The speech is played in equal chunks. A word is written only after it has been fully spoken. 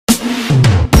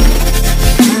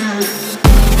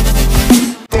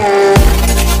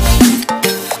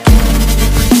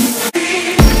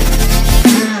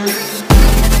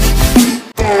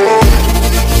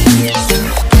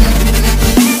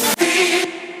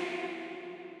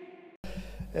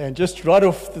And just right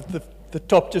off the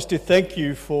top, just to thank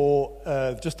you for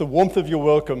just the warmth of your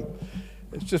welcome.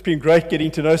 It's just been great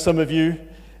getting to know some of you,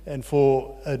 and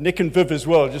for Nick and Viv as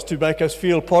well, just to make us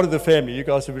feel part of the family. You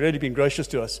guys have really been gracious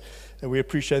to us, and we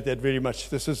appreciate that very much.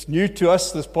 This is new to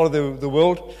us, this part of the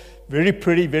world. Very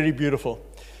pretty, very beautiful.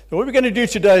 So what we're going to do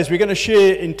today is we're going to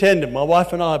share in tandem. My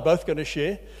wife and I are both going to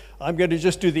share. I'm going to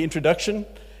just do the introduction,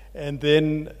 and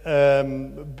then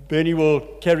Bernie will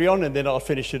carry on, and then I'll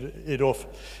finish it off.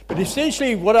 But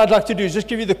essentially what I'd like to do is just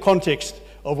give you the context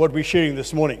of what we're sharing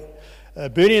this morning.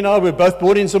 Bernie and I were both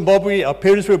born in Zimbabwe. Our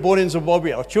parents were born in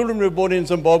Zimbabwe. Our children were born in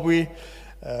Zimbabwe.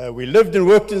 We lived and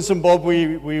worked in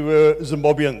Zimbabwe. We were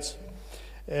Zimbabweans.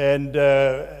 And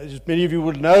as many of you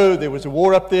will know, there was a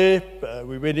war up there.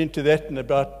 We went into that in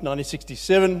about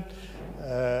 1967.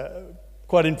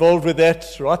 Quite involved with that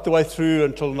right the way through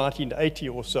until 1980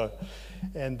 or so.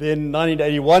 And then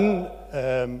 1981,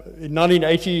 in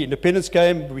 1980, independence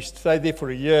came. We stayed there for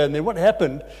a year. And then what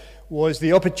happened was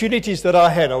the opportunities that I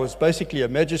had. I was basically a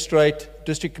magistrate,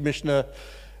 district commissioner,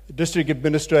 district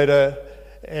administrator,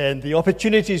 and the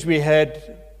opportunities we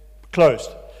had closed.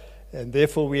 And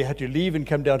therefore we had to leave and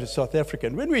come down to South Africa.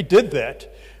 And when we did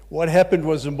that, what happened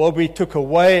was Zimbabwe took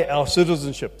away our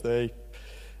citizenship. They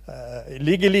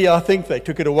illegally, I think, they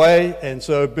took it away, and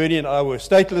so Bernie and I were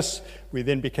stateless. We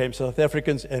then became South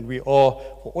Africans, and we are,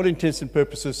 for all intents and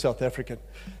purposes, South African.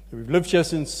 We've lived here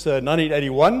since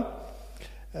 1981.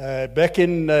 Back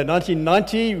in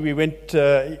 1990, we went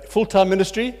full-time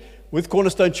ministry with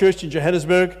Cornerstone Church in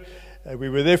Johannesburg. We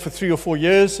were there for 3 or 4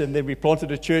 years, and then we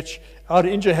planted a church out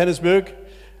in Johannesburg.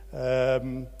 We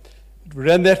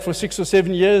ran that for 6 or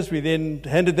 7 years. We then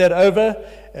handed that over,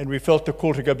 and we felt the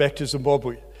call to go back to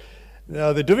Zimbabwe.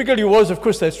 Now, the difficulty was, of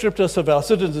course, they stripped us of our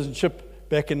citizenship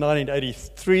back in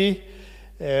 1983.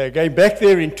 Going back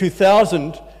there in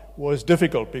 2000 was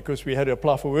difficult because we had to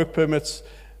apply for work permits,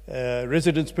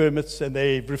 residence permits, and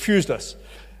they refused us.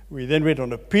 We then went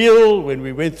on appeal. When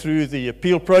we went through the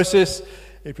appeal process,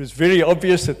 it was very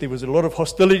obvious that there was a lot of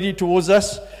hostility towards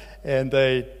us, and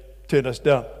they turned us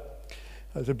down.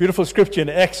 There's a beautiful scripture in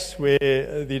Acts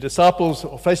where the disciples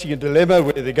are facing a dilemma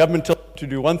where the government told them to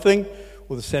do one thing,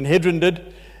 or the Sanhedrin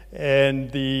did,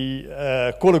 and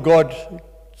the court of God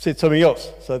said something else.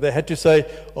 So they had to say,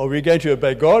 are we going to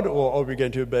obey God or are we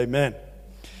going to obey man?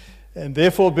 And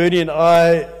therefore Bernie and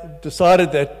I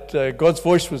decided that God's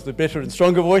voice was the better and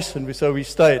stronger voice, and so we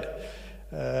stayed.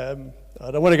 I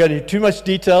don't want to go into too much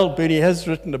detail. Bernie has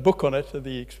written a book on it,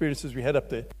 the experiences we had up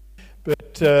there.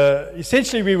 But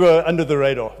essentially we were under the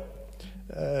radar.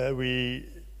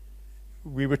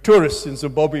 We were tourists in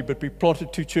Zimbabwe, but we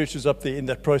planted 2 churches up there in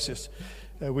that process.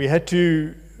 We had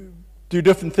to do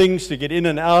different things to get in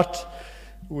and out.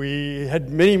 We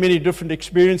had many, many different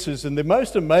experiences. And the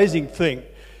most amazing thing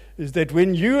is that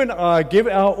when you and I give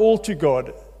our all to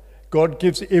God, God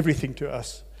gives everything to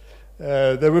us.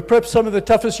 They were perhaps some of the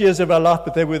toughest years of our life,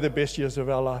 but they were the best years of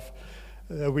our life.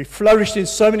 We flourished in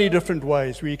so many different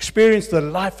ways. We experienced the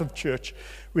life of church.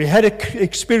 We had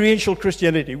experiential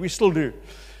Christianity. We still do.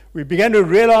 We began to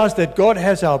realize that God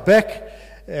has our back,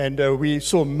 and we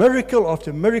saw miracle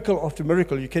after miracle after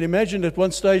miracle. You can imagine at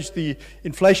one stage the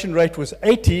inflation rate was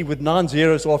 80 with 9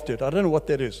 zeros after it. I don't know what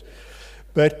that is.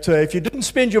 But if you didn't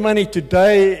spend your money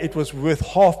today, it was worth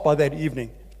half by that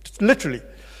evening, literally.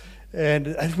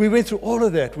 And we went through all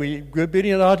of that.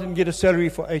 Bernie and I didn't get a salary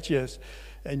for 8 years.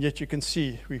 And yet you can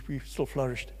see we still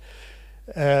flourished.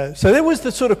 So that was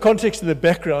the sort of context and the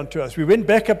background to us. We went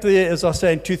back up there, as I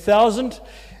say, in 2000,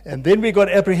 and then we got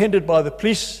apprehended by the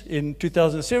police in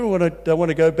 2007. I don't want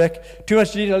to go back too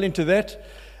much detail into that.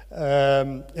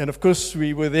 And of course,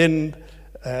 we were then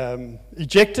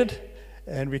ejected,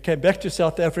 and we came back to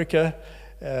South Africa.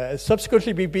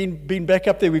 Subsequently, we've been back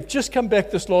up there. We've just come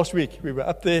back this last week. We were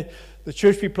up there. The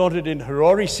church we planted in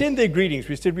Harare send their greetings.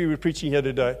 We said we were preaching here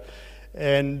today.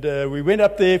 And we went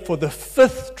up there for the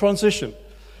 5th transition.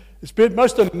 It's been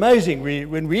most amazing.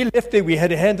 When we left there, we had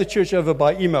to hand the church over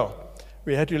by email.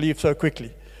 We had to leave so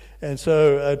quickly. And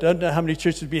so I don't know how many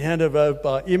churches have been handed over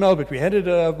by email, but we handed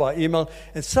it over by email.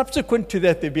 And subsequent to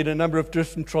that, there have been a number of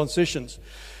different transitions.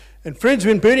 And friends,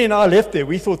 when Bernie and I left there,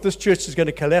 we thought this church is going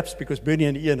to collapse because Bernie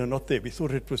and Ian are not there. We thought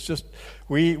it was just,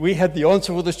 we had the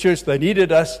answer for this church. They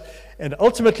needed us. And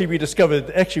ultimately we discovered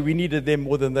that actually we needed them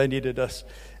more than they needed us.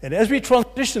 And as we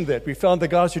transitioned that, we found the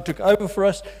guys who took over for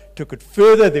us took it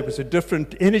further. There was a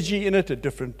different energy in it, a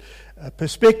different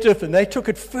perspective, and they took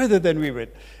it further than we went.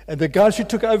 And the guys who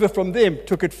took over from them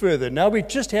took it further. Now we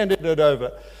just handed it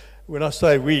over, when I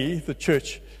say we, the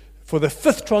church, for the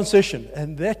 5th transition,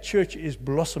 and that church is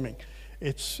blossoming.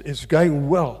 It's going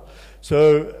well.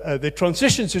 So the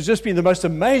transitions has just been the most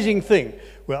amazing thing,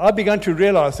 where I've begun to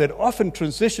realize that often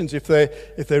transitions, if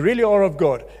they really are of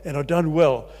God and are done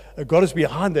well, God is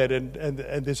behind that, and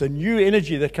there's a new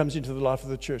energy that comes into the life of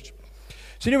the church.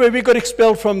 So anyway, we got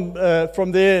expelled from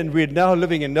there, and we're now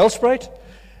living in Nelspruit.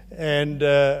 And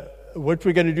what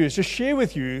we're going to do is just share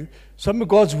with you some of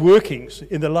God's workings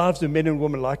in the lives of men and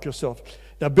women like yourself.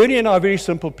 Now, Bernie and I are very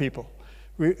simple people.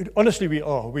 Honestly, we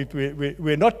are.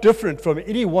 We're not different from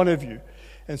any one of you.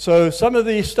 And so some of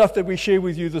the stuff that we share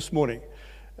with you this morning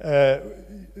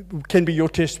can be your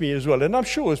testimony as well. And I'm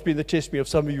sure it's been the testimony of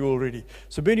some of you already.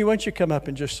 So, Bernie, why don't you come up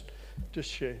and just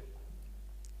share?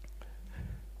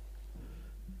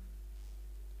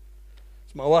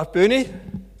 It's my wife, Bernie.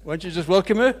 Why don't you just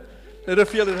welcome her? Let her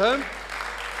feel at home.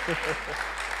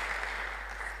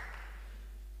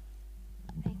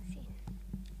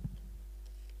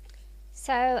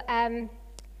 So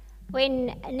when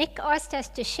Nick asked us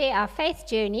to share our faith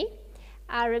journey,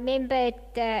 I remembered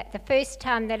the first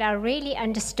time that I really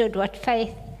understood what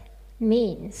faith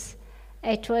means.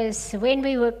 It was when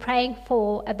we were praying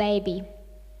for a baby.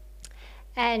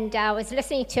 And I was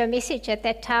listening to a message at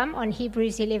that time on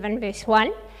Hebrews 11 verse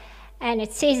 1, and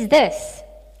it says this.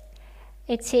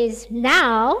 It says,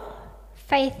 now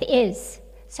faith is.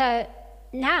 So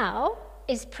now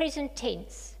is present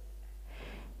tense.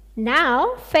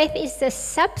 Now, faith is the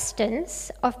substance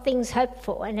of things hoped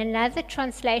for. And another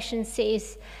translation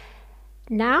says,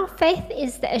 now faith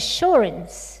is the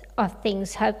assurance of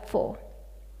things hoped for.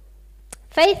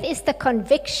 Faith is the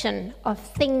conviction of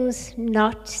things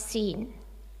not seen.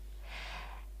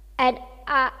 And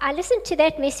I listened to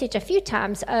that message a few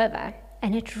times over,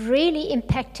 and it really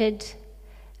impacted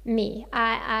me.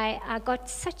 I got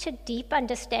such a deep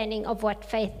understanding of what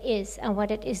faith is and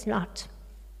what it is not.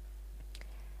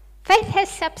 Faith has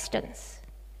substance.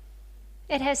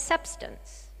 It has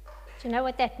substance. Do you know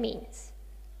what that means?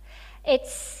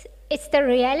 It's the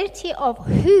reality of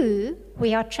who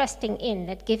we are trusting in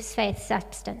that gives faith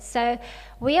substance. So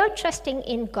we are trusting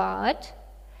in God,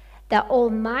 the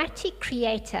almighty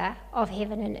creator of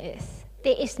heaven and earth.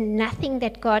 There is nothing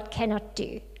that God cannot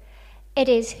do. It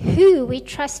is who we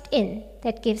trust in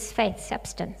that gives faith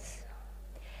substance.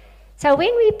 So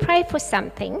when we pray for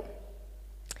something,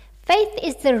 faith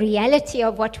is the reality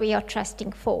of what we are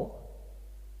trusting for.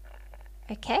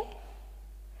 Okay?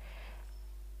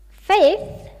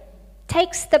 Faith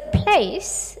takes the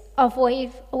place of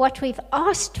what we've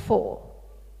asked for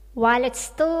while it's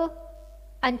still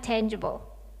intangible.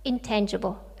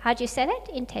 How do you say that?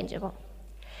 Intangible.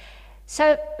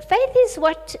 So faith is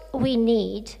what we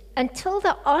need until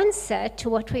the answer to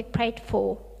what we prayed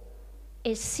for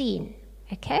is seen.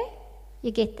 Okay?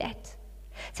 You get that?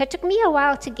 So it took me a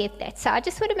while to get that. So I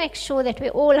just want to make sure that we're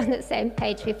all on the same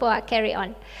page before I carry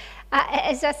on.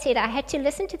 As I said, I had to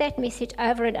listen to that message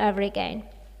over and over again.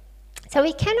 So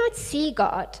we cannot see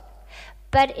God,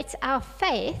 but it's our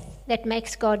faith that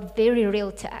makes God very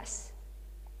real to us.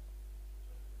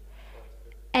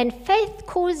 And faith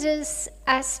causes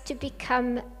us to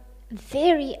become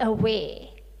very aware,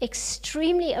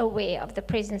 extremely aware of the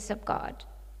presence of God.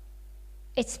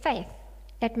 It's faith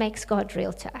that makes God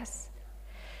real to us.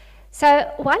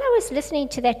 So while I was listening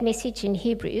to that message in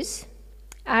Hebrews,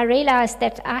 I realized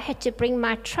that I had to bring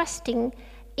my trusting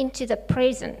into the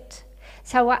present.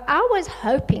 So what I was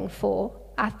hoping for,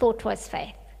 I thought was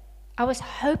faith. I was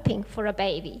hoping for a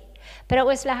baby. But it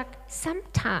was like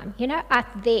sometime,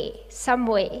 out there,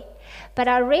 somewhere. But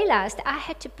I realized I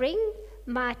had to bring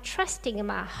my trusting and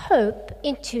my hope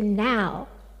into now.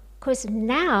 Because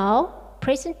now,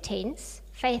 present tense,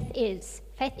 faith is.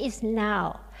 Faith is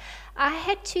now. I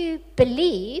had to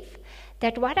believe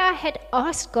that what I had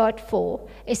asked God for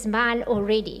is mine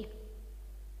already.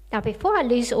 Now, before I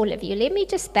lose all of you, let me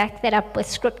just back that up with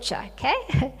scripture,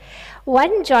 okay?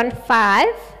 1 John 5,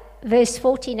 verse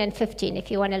 14 and 15,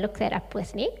 if you want to look that up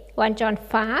with me. 1 John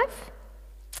 5,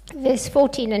 verse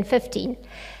 14 and 15.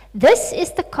 This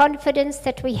is the confidence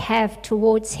that we have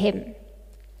towards him.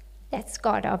 That's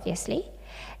God, obviously.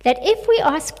 That if we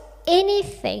ask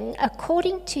anything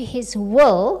according to his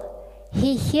will,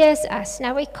 he hears us.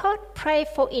 Now, we can't pray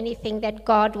for anything that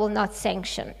God will not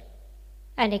sanction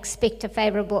and expect a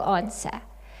favorable answer.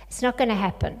 It's not going to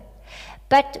happen.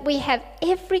 But we have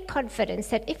every confidence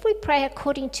that if we pray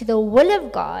according to the will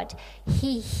of God,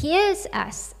 he hears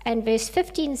us. And verse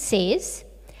 15 says,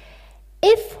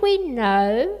 if we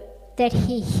know that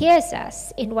he hears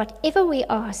us in whatever we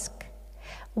ask,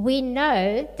 we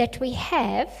know that we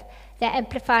have, the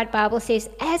Amplified Bible says,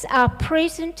 as our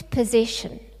present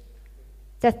possession,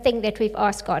 the thing that we've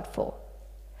asked God for.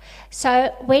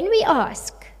 So when we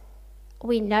ask,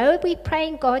 we know we're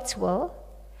praying God's will,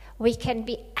 we can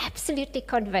be absolutely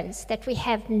convinced that we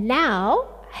have now,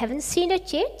 haven't seen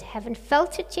it yet, haven't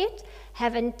felt it yet,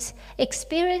 haven't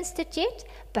experienced it yet,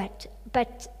 but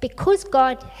because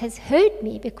God has heard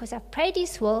me, because I've prayed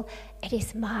His will, it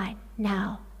is mine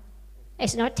now.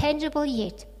 It's not tangible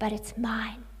yet, but it's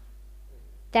mine.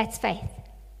 That's faith.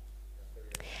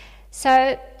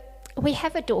 So we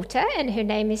have a daughter, and her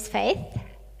name is Faith.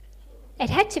 It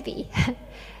had to be.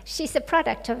 She's a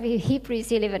product of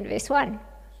Hebrews 11, verse 1.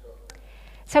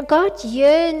 So God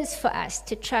yearns for us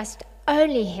to trust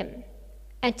only Him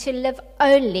and to live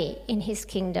only in His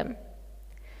kingdom.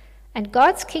 And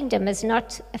God's kingdom is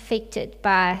not affected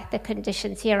by the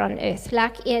conditions here on earth.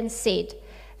 Like Ian said,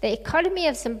 the economy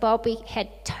of Zimbabwe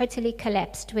had totally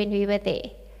collapsed when we were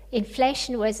there.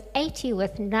 Inflation was 80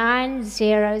 with 9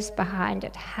 zeros behind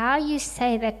it. How you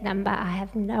say that number, I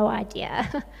have no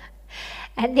idea.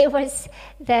 And there was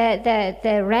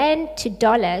the rand to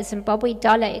dollar, Zimbabwe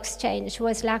dollar exchange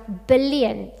was like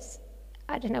billions.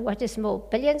 I don't know what is more,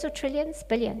 billions or trillions?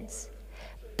 Billions.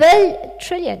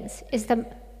 Trillions is the,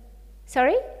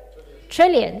 sorry?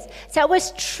 Trillions. So it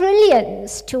was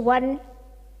trillions to one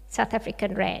South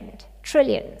African rand.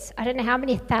 Trillions. I don't know how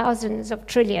many thousands of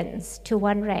trillions to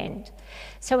 1 rand.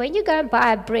 So when you go and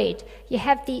buy a bread, you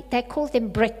have they call them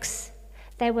bricks.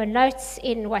 They were notes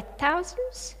in what,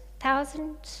 thousands?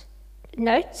 1,000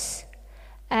 notes.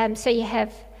 So you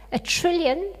have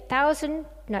 1,000,000,000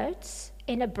 notes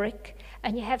in a brick,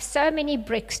 and you have so many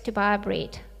bricks to buy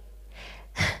bread.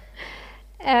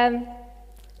 And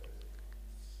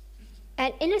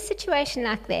in a situation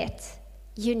like that,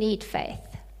 you need faith.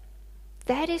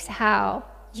 That is how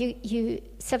you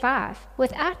survive.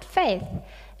 Without faith,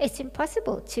 it's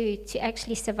impossible to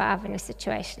actually survive in a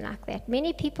situation like that.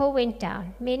 Many people went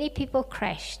down. Many people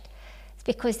crashed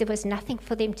because there was nothing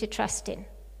for them to trust in.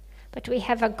 But we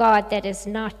have a God that is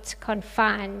not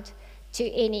confined to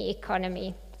any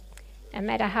economy, no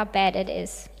matter how bad it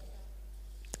is.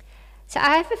 So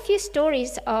I have a few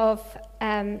stories of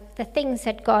the things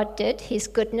that God did, His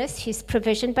goodness, His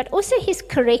provision, but also His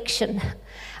correction.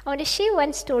 I want to share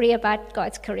one story about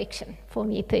God's correction for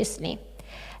me personally.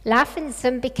 Life in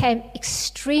Zim became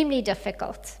extremely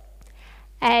difficult.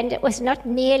 And it was not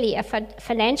merely a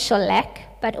financial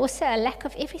lack, but also a lack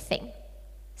of everything.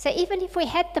 So even if we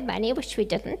had the money, which we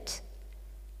didn't,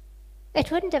 it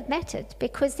wouldn't have mattered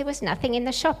because there was nothing in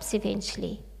the shops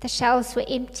eventually. The shelves were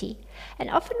empty. And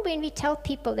often when we tell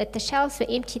people that the shelves were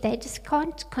empty, they just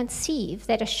can't conceive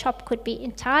that a shop could be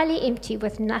entirely empty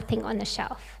with nothing on the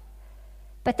shelf.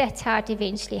 But that's how it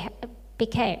eventually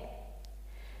became.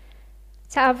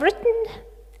 So I've written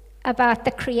about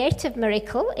the creative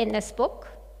miracle in this book.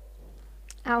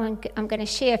 I'm going to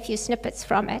share a few snippets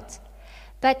from it.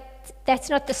 But that's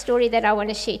not the story that I want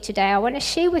to share today. I want to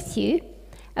share with you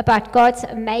about God's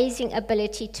amazing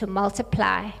ability to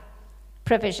multiply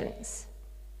provisions.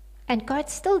 And God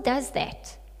still does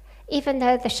that. Even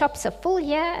though the shops are full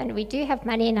here and we do have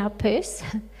money in our purse,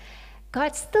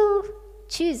 God still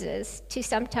chooses to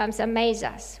sometimes amaze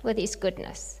us with His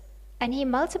goodness. And He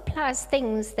multiplies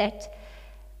things that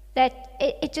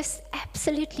it just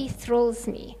absolutely thrills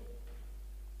me.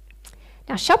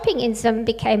 Now, shopping in Zim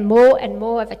became more and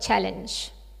more of a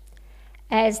challenge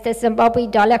as the Zimbabwe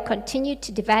dollar continued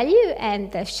to devalue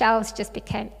and the shelves just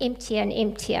became emptier and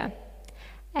emptier.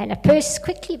 And a purse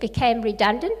quickly became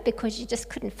redundant because you just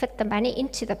couldn't fit the money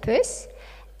into the purse.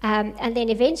 And then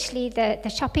eventually the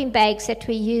shopping bags that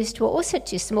we used were also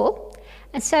too small.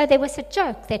 And so there was a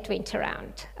joke that went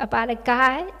around about a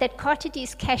guy that carted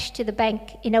his cash to the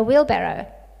bank in a wheelbarrow.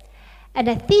 And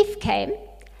a thief came,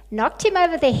 knocked him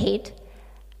over the head,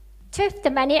 turfed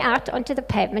the money out onto the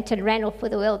pavement and ran off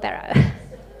with a wheelbarrow.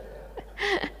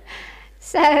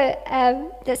 So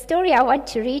the story I want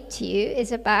to read to you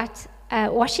is about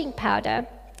washing powder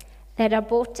that I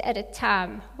bought at a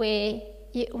time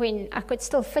when I could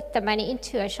still fit the money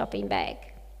into a shopping bag.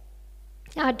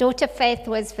 Our daughter Faith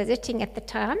was visiting at the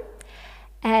time,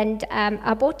 and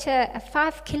I bought a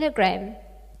 5-kilogram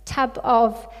tub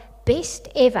of best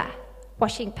ever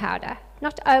washing powder.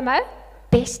 Not Omo,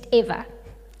 best ever.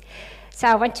 So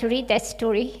I want to read that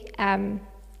story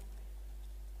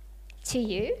to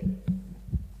you.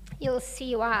 You'll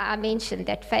see why I mentioned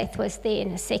that Faith was there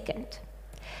in a second.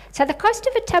 So the cost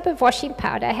of a tub of washing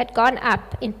powder had gone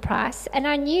up in price, and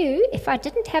I knew if I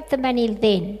didn't have the money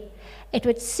then, it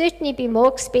would certainly be more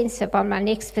expensive on my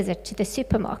next visit to the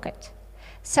supermarket.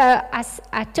 So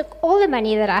I took all the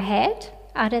money that I had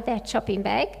out of that shopping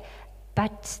bag,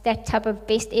 but that tub of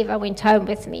best ever went home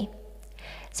with me.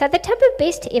 So the tub of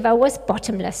best ever was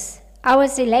bottomless. I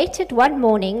was elated one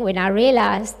morning when I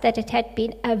realized that it had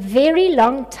been a very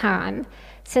long time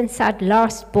since I'd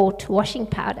last bought washing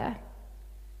powder.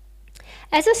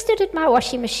 As I stood at my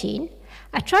washing machine,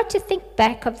 I tried to think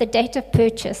back of the date of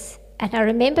purchase, and I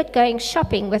remembered going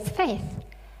shopping with Faith.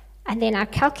 And then I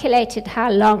calculated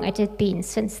how long it had been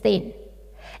since then.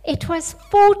 It was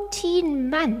 14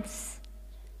 months.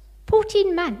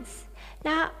 14 months.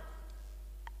 Now,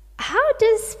 how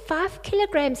does 5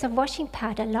 kilograms of washing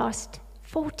powder last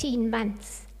 14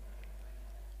 months?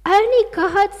 Only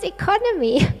God's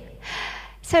economy.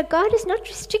 So God is not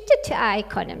restricted to our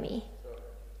economy.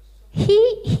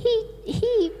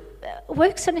 He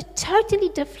works on a totally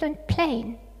different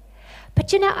plane.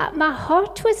 But my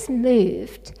heart was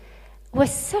moved with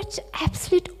such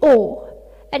absolute awe.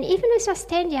 And even as I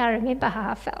stand here, I remember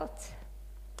how I felt.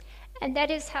 And that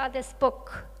is how this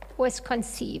book was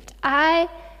conceived. I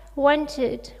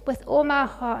wanted with all my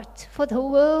heart for the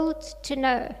world to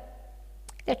know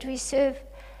that we serve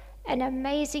an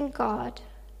amazing God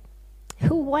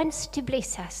who wants to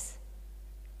bless us.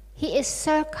 He is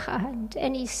so kind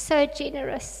and he's so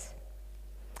generous.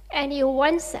 And he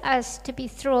wants us to be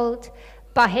thrilled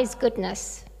by his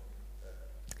goodness.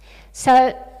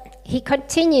 So he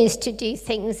continues to do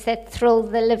things that thrill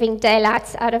the living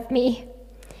daylights out of me.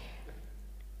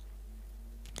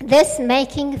 This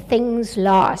making things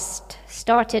last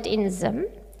started in Zim,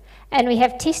 and we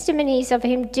have testimonies of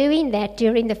him doing that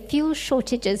during the fuel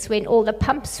shortages when all the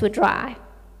pumps were dry.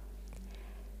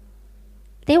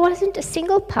 There wasn't a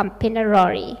single pump in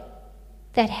Harare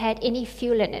that had any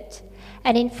fuel in it.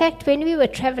 And in fact, when we were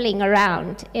traveling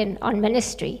around on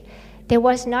ministry, there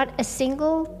was not a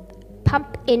single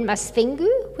pump in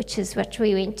Masvingu, which is what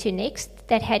we went to next,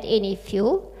 that had any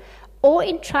fuel, or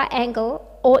in Triangle,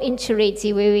 or in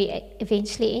Chiredzi, where we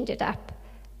eventually ended up.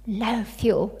 No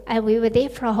fuel. And we were there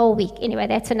for a whole week. Anyway,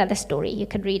 that's another story. You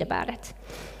can read about it.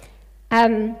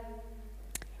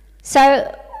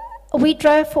 So we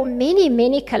drove for many,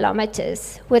 many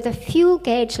kilometers with a fuel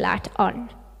gauge light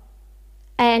on.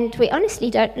 And we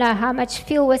honestly don't know how much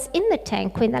fuel was in the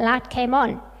tank when the light came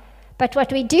on. But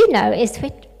what we do know is we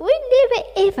never,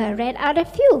 ever ran out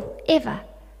of fuel, ever.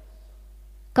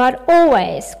 God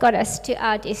always got us to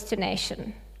our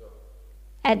destination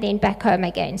and then back home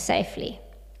again safely.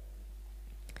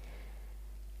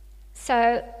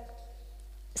 So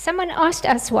someone asked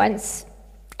us once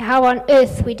how on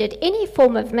earth we did any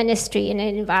form of ministry in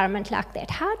an environment like that.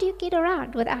 How do you get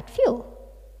around without fuel?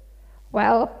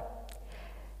 Well,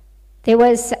 there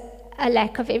was a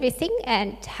lack of everything,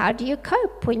 and how do you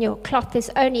cope when your cloth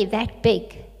is only that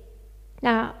big?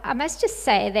 Now, I must just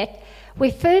say that we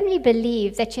firmly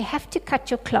believe that you have to cut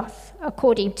your cloth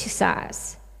according to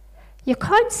size. You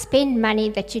can't spend money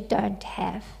that you don't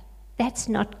have. That's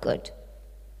not good.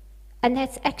 And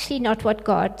that's actually not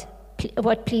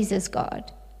what pleases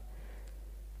God.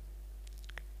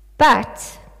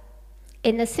 But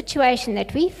in the situation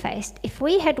that we faced, if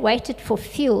we had waited for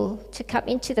fuel to come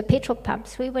into the petrol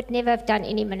pumps, we would never have done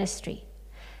any ministry.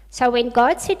 So when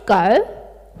God said go,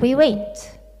 we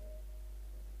went.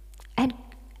 And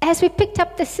as we picked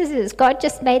up the scissors, God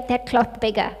just made that cloth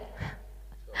bigger.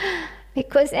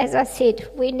 Because, as I said,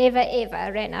 we never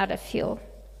ever ran out of fuel.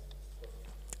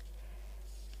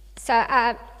 So,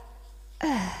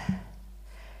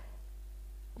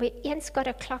 Ian's got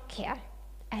a clock here,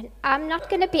 and I'm not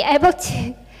going to be able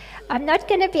to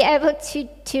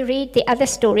read the other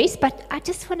stories, but I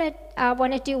just want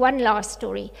to do one last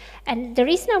story. And the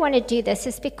reason I want to do this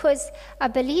is because I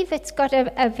believe it's got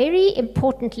a very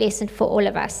important lesson for all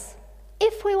of us,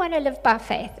 if we want to live by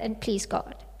faith and please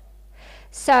God.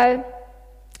 So,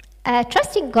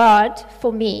 trusting God,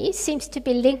 for me, seems to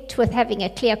be linked with having a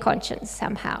clear conscience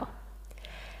somehow.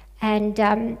 And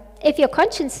if your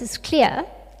conscience is clear,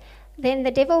 then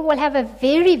the devil will have a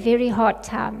very, very hard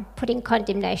time putting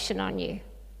condemnation on you.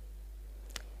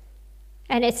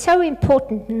 And it's so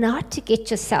important not to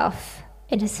get yourself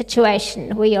in a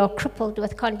situation where you're crippled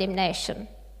with condemnation.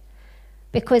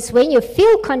 Because when you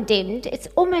feel condemned, it's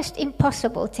almost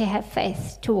impossible to have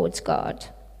faith towards God.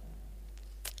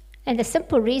 And the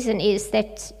simple reason is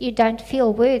that you don't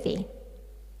feel worthy.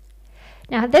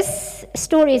 Now, this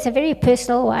story is a very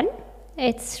personal one.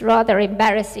 It's rather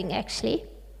embarrassing, actually.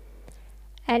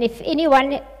 And if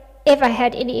anyone ever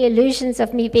had any illusions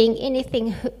of me being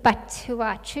anything but who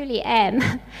I truly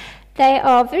am, they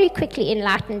are very quickly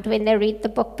enlightened when they read the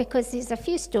book, because there's a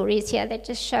few stories here that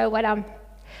just show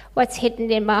what's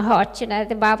hidden in my heart. You know,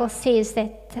 the Bible says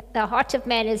that the heart of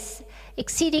man is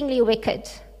exceedingly wicked.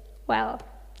 Well,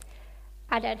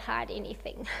 I don't hide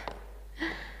anything.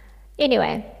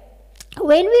 Anyway,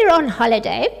 when we were on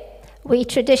holiday, we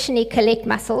traditionally collect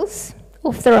mussels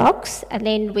off the rocks, and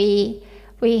then we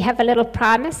have a little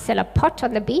primus and a pot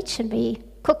on the beach, and we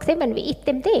cook them and we eat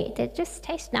them there. They just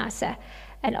taste nicer.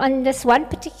 And on this one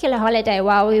particular holiday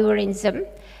while we were in Zim,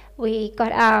 we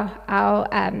got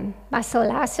our mussel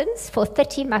license for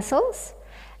 30 mussels,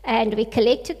 and we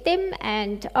collected them,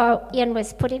 and Ian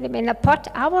was putting them in the pot.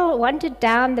 I wandered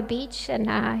down the beach, and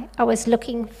I was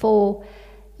looking for,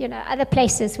 other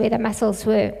places where the mussels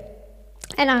were.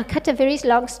 And I cut a very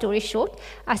long story short.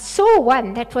 I saw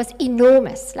one that was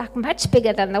enormous, like much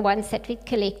bigger than the ones that we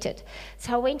collected.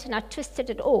 So I went and I twisted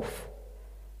it off.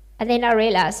 And then I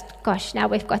realized, gosh, now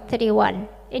we've got 31.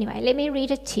 Anyway, let me read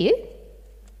it to you.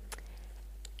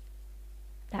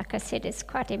 Like I said, it's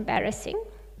quite embarrassing.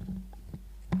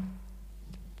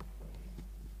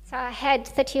 So I had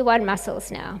 31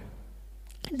 mussels now.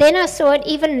 Then I saw an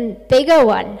even bigger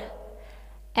one,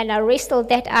 and I wrestled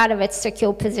that out of its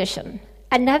secure position.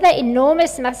 Another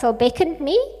enormous mussel beckoned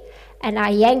me, and I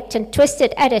yanked and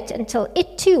twisted at it until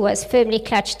it too was firmly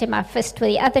clutched in my fist with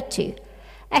the other two.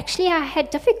 Actually, I had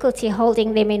difficulty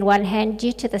holding them in one hand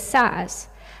due to the size.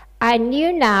 I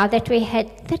knew now that we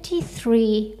had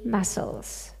 33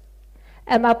 mussels,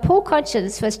 and my poor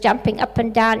conscience was jumping up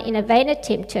and down in a vain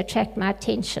attempt to attract my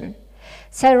attention.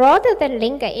 So rather than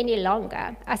linger any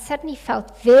longer, I suddenly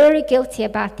felt very guilty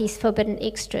about these forbidden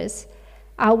extras.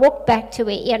 I walked back to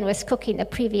where Ian was cooking the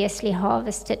previously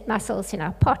harvested mussels in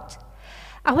our pot.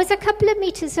 I was a couple of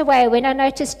meters away when I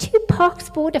noticed 2 Parks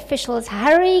Board officials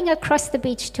hurrying across the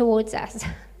beach towards us.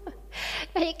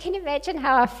 Now you can imagine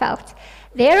how I felt.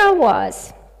 There I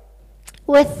was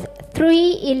with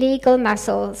 3 illegal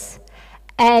mussels,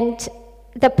 and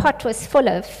the pot was full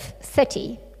of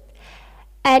 30.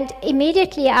 And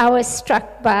immediately I was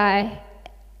struck by,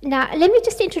 now let me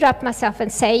just interrupt myself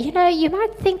and say, you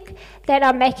might think that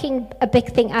I'm making a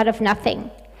big thing out of nothing.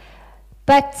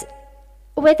 But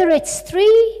whether it's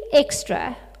 3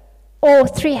 extra or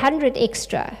 300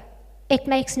 extra, it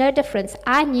makes no difference.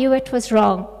 I knew it was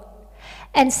wrong.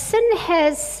 And sin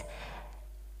has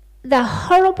the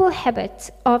horrible habit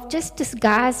of just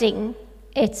disguising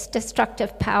its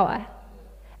destructive power.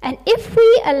 And if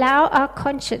we allow our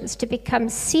conscience to become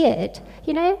seared,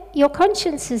 your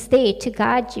conscience is there to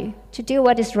guide you, to do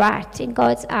what is right in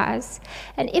God's eyes.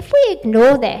 And if we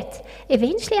ignore that,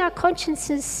 eventually our conscience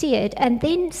is seared, and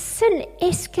then sin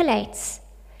escalates.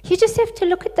 You just have to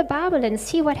look at the Bible and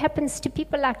see what happens to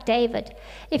people like David.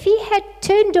 If he had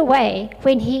turned away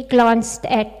when he glanced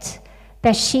at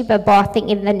Bathsheba bathing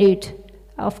in the nude,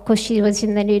 of course she was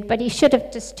in the nude, but he should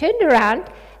have just turned around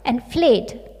and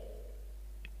fled.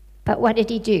 But what did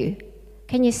he do?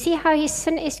 Can you see how his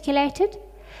sin escalated?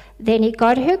 Then he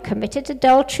got her, committed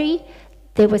adultery.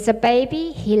 There was a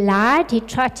baby. He lied. He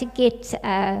tried to get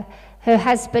her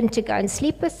husband to go and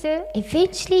sleep with her.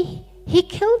 Eventually, he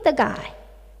killed the guy.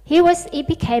 He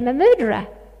became a murderer.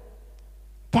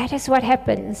 That is what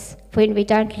happens when we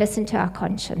don't listen to our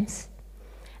conscience.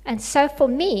 And so for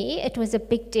me, it was a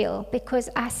big deal, because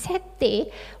I sat there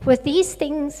with these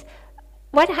things.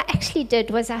 What I actually did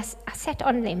was I sat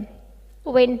on them.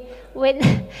 When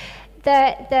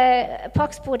the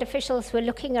Parks Board officials were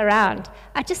looking around,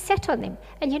 I just sat on them.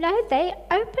 And they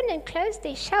opened and closed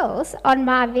their shells on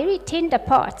my very tender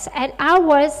parts. And I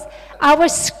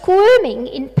was squirming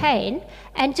in pain,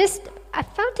 and I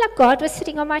felt like God was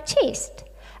sitting on my chest.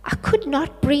 I could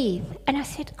not breathe. And I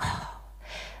said,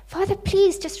 Father,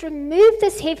 please just remove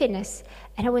this heaviness.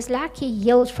 And it was like he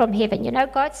yelled from heaven.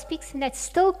 God speaks in that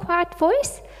still, quiet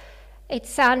voice. It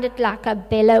sounded like a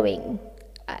bellowing.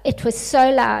 It was so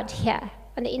loud here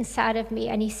on the inside of me.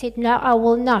 And he said, no, I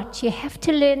will not. You have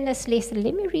to learn this lesson.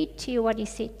 Let me read to you what he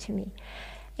said to me.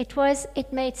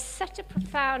 It made such a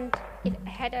profound, it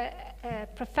had a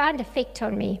profound effect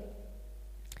on me.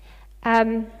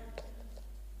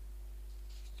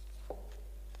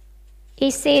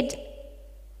 He said,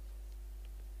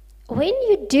 when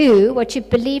you do what you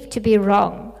believe to be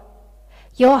wrong,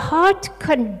 your heart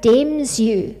condemns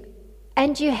you,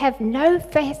 and you have no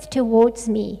faith towards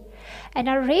me. And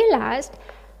I realized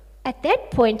at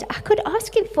that point I could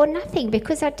ask him for nothing,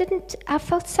 because I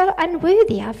felt so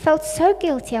unworthy. I felt so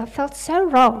guilty. I felt so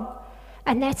wrong.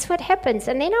 And that's what happens.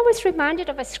 And then I was reminded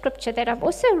of a scripture that I've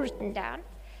also written down.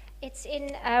 It's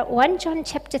in 1 John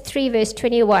chapter 3, verse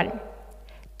 21.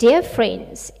 Dear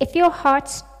friends, if your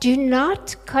hearts do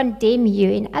not condemn you,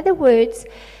 in other words,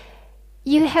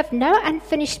 you have no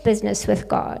unfinished business with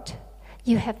God.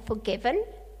 You have forgiven.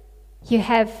 You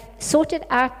have sorted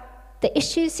out the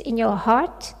issues in your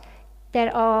heart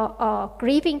that are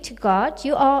grieving to God.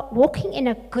 You are walking in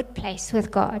a good place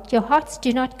with God. Your hearts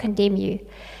do not condemn you.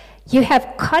 You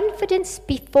have confidence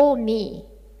before me,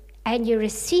 and you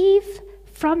receive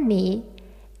from me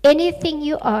anything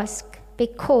you ask,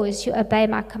 because you obey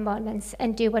my commandments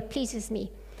and do what pleases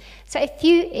me. So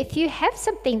if you have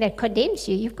something that condemns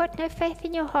you, you've got no faith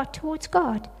in your heart towards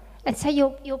God. And so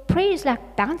your prayers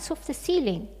like bounce off the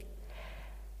ceiling.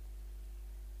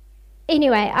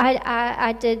 Anyway,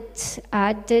 I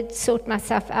did sort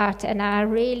myself out, and I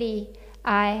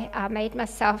made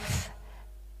myself,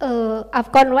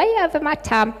 I've gone way over my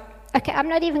time. Okay, I'm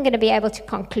not even going to be able to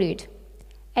conclude.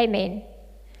 Amen.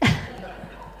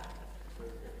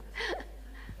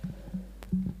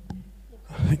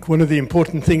 I think one of the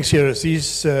important things here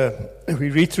is we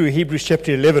read through Hebrews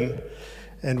chapter 11,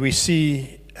 and we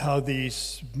see how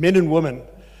these men and women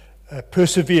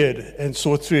persevered and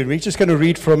saw through. And we're just going to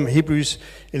read from Hebrews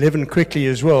 11 quickly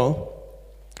as well.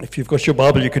 If you've got your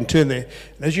Bible, you can turn there.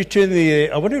 And as you turn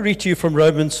there, I want to read to you from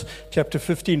Romans chapter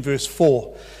 15, verse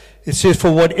 4. It says,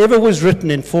 "For whatever was written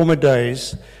in former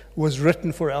days was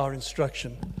written for our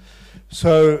instruction."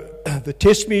 So the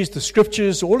testimonies, the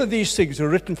scriptures, all of these things are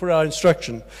written for our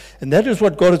instruction. And that is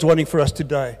what God is wanting for us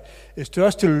today, is to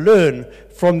us to learn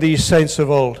from these saints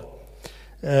of old.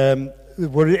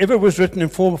 Whatever was written in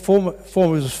form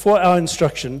was for our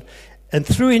instruction, and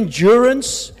through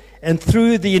endurance and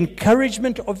through the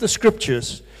encouragement of the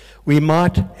scriptures, we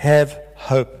might have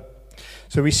hope.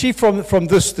 So we see from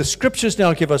this, the scriptures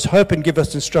now give us hope and give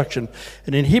us instruction.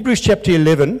 And in Hebrews chapter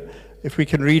 11, if we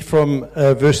can read from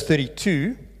verse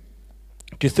 32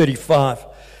 to 35.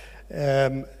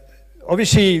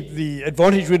 Obviously, the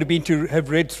advantage would have been to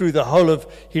have read through the whole of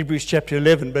Hebrews chapter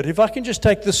 11. But if I can just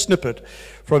take this snippet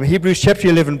from Hebrews chapter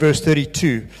 11, verse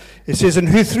 32. It says, "And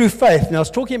who through faith," now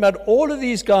it's talking about all of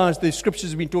these guys the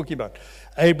scriptures have been talking about,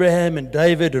 Abraham and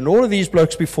David and all of these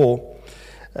blokes before,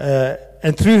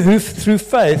 and through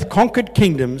faith conquered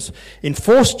kingdoms,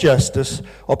 enforced justice,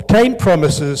 obtained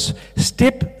promises,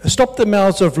 stopped the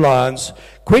mouths of lions,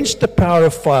 quenched the power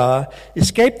of fire,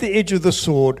 escaped the edge of the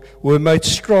sword, were made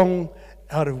strong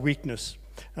out of weakness.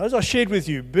 Now, as I shared with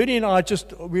you, Bernie and I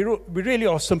we really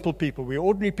are simple people. We're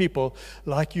ordinary people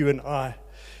like you and I.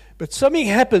 But something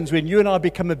happens when you and I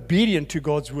become obedient to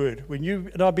God's word, when you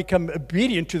and I become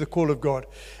obedient to the call of God,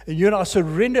 and you and I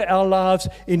surrender our lives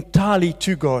entirely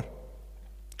to God.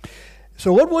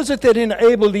 So what was it that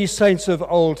enabled these saints of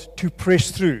old to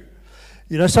press through?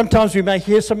 You know, sometimes we may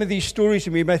hear some of these stories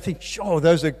and we may think, sure,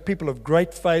 those are people of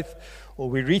great faith. Or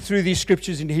we read through these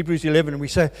scriptures in Hebrews 11 and we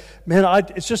say, man,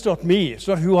 it's just not me. It's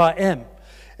not who I am.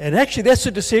 And actually, that's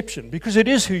a deception, because it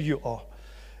is who you are.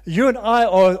 You and I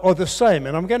are the same.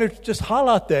 And I'm going to just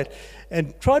highlight that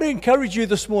and try to encourage you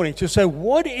this morning to say,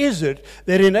 what is it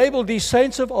that enabled these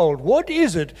saints of old? What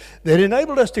is it that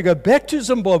enabled us to go back to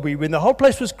Zimbabwe when the whole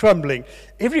place was crumbling?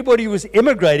 Everybody was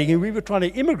emigrating and we were trying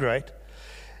to immigrate.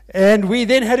 And we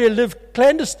then had to live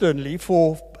clandestinely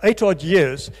for 8 odd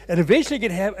years and eventually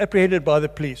get apprehended by the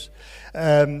police.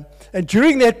 And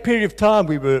during that period of time,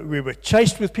 we were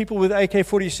chased with people with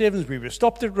AK-47s. We were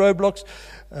stopped at roadblocks.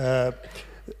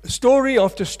 Story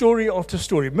after story after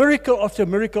story, miracle after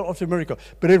miracle after miracle.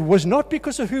 But it was not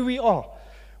because of who we are.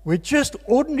 We're just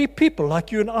ordinary people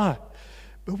like you and I.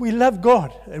 But we love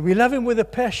God, and we love Him with a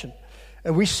passion,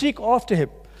 and we seek after Him.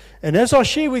 And as I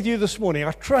share with you this morning,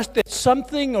 I trust that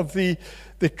something of the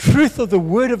truth of the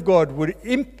Word of God would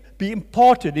be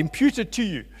imputed to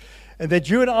you, and that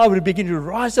you and I would begin to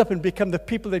rise up and become the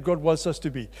people that God wants us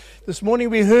to be. This morning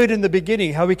we heard in the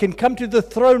beginning how we can come to the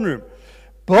throne room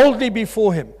boldly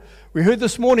before Him. We heard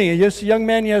this morning, yes, a young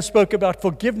man here spoke about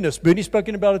forgiveness. Bernie's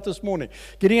spoken about it this morning.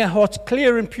 Getting our hearts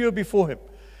clear and pure before Him.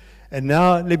 And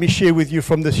now let me share with you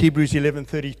from this Hebrews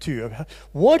 11:32.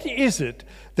 What is it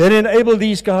that enabled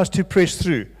these guys to press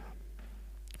through?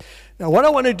 Now what I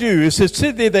want to do is, it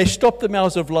said there they stopped the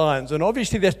mouths of lions. And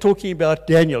obviously that's talking about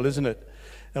Daniel, isn't it?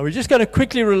 Now we're just going to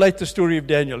quickly relate the story of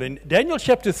Daniel. In Daniel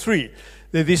chapter 3,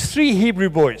 there are these 3 Hebrew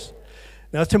boys.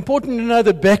 Now, it's important to know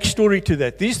the backstory to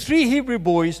that. These 3 Hebrew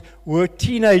boys were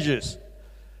teenagers.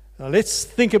 Now, let's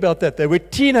think about that. They were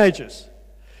teenagers.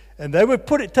 And they were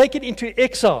taken into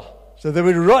exile. So they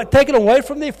were taken away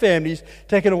from their families,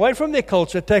 taken away from their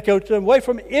culture, taken away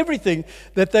from everything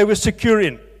that they were secure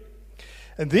in.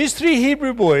 And these 3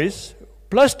 Hebrew boys,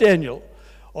 plus Daniel,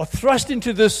 are thrust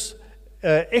into this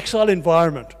exile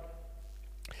environment.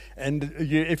 And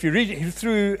if you read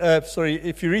through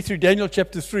Daniel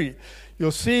chapter 3, you'll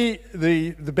see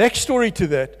the backstory to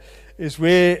that is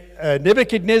where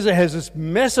Nebuchadnezzar has this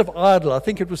massive idol. I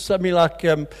think it was something like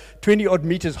 20 odd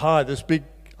meters high, this big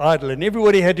idol, and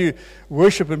everybody had to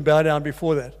worship and bow down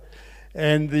before that.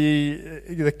 And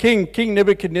the King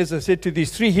Nebuchadnezzar said to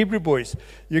these 3 Hebrew boys,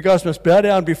 you guys must bow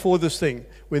down before this thing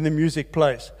when the music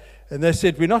plays. And they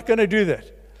said, we're not going to do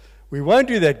that. We won't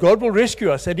do that. God will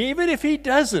rescue us. And even if he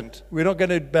doesn't, we're not going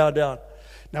to bow down.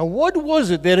 Now, what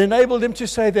was it that enabled them to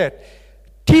say that?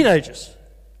 Teenagers,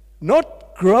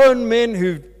 not grown men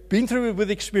who've been through it with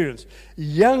experience,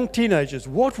 young teenagers.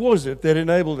 What was it that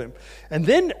enabled them? And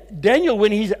then Daniel,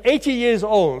 when he's 80 years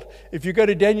old, if you go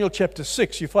to Daniel chapter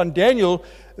 6, you find Daniel,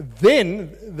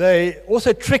 then they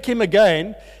also trick him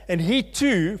again, and he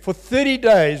too, for 30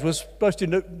 days, was supposed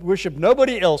to worship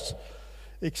nobody else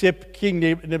except King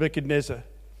Nebuchadnezzar.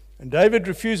 And David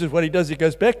refuses. What he does, he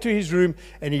goes back to his room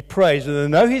and he prays. And they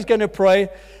know he's going to pray,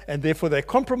 and therefore they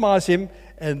compromise him,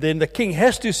 and then the king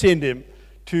has to send him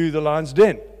to the lion's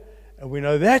den. And we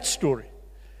know that story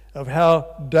of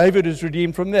how David is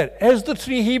redeemed from that. As the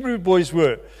 3 Hebrew boys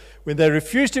were. When they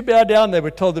refused to bow down, they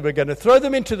were told they were going to throw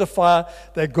them into the fire.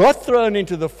 They got thrown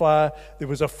into the fire. There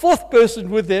was a 4th person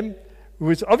with them, who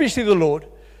was obviously the Lord,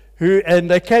 and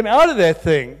they came out of that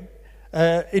thing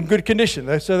in good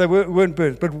condition, so they weren't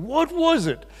burned. But what was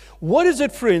it? What is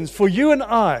it, friends, for you and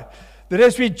I, that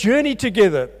as we journey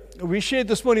together, we shared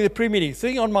this morning at the pre-meeting, the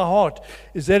thing on my heart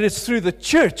is that it's through the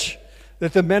church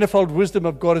that the manifold wisdom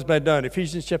of God is made known.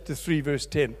 Ephesians chapter 3, verse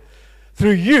 10.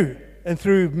 Through you and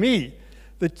through me,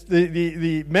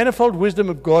 the manifold wisdom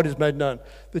of God is made known.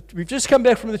 We've just come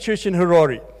back from the church in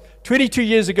Harare. 22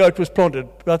 years ago it was planted.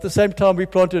 About the same time we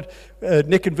planted,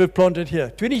 Nick and Viv planted here.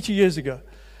 22 years ago.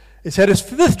 It's had its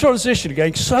 5th transition,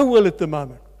 going so well at the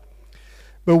moment.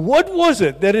 But what was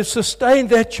it that has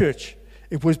sustained that church?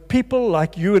 It was people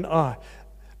like you and I.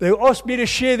 They asked me to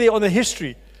share there on the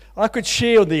history. I could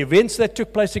share on the events that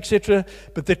took place, etc.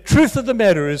 But the truth of the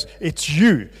matter is, it's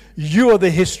you. You are the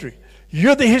history.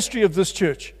 You're the history of this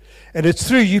church. And it's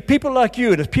through you, people like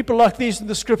you, and it's people like these in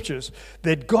the scriptures,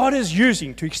 that God is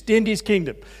using to extend his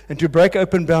kingdom and to break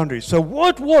open boundaries. So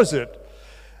what was it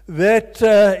that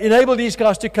enabled these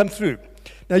guys to come through?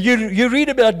 Now, you read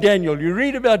about Daniel, you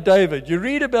read about David, you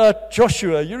read about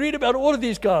Joshua, you read about all of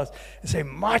these guys, and say,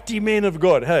 mighty men of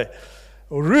God, hey,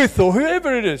 or Ruth, or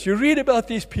whoever it is. You read about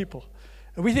these people,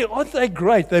 and we think, aren't they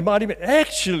great? They mighty men.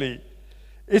 Actually,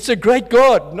 it's a great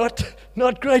God,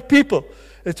 not great people.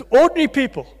 It's ordinary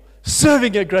people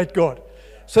serving a great God.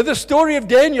 So the story of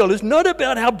Daniel is not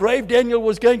about how brave Daniel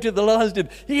was going to the lion's den.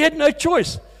 He had no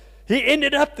choice. He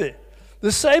ended up there.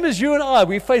 The same as you and I,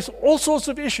 we face all sorts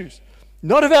of issues,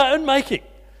 not of our own making,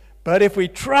 but if we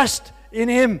trust in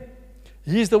him,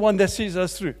 he's the one that sees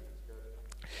us through.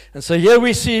 And so here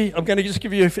we see, I'm going to just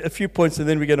give you a few points and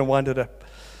then we're going to wind it up.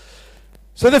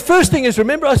 So the first thing is,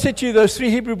 remember I said to you those 3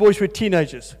 Hebrew boys were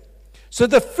teenagers. So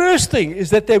the first thing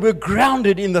is that they were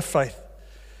grounded in the faith.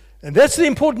 And that's the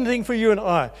important thing for you and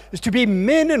I, is to be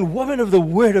men and women of the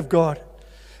Word of God.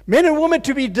 Men and women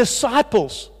to be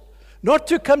disciples, not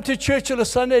to come to church on a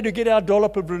Sunday to get our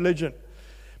dollop of religion,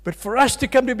 but for us to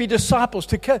come to be disciples,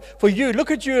 for you,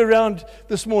 look at you around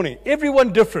this morning,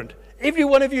 everyone different, every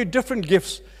one of you different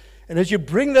gifts. And as you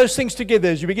bring those things together,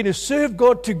 as you begin to serve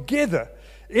God together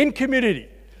in community,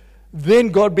 then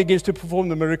God begins to perform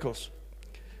the miracles.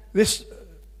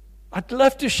 I'd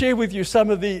love to share with you some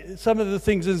of the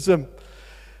things in Zim.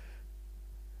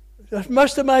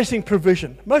 Most amazing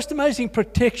provision, most amazing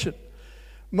protection,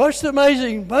 most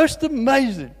amazing. But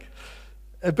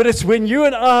it's when you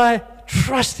and I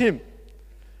trust him.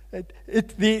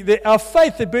 Our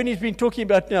faith that Bernie's been talking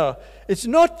about now, it's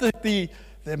not the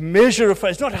measure of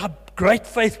faith. It's not how great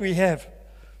faith we have.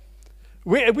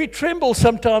 We tremble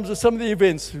sometimes at some of the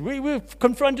events. We were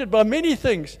confronted by many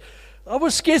things. I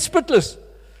was scared spitless.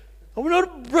 I'm not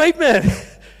a brave man.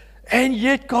 And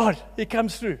yet God, he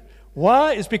comes through.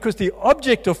 Why? It's because the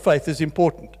object of faith is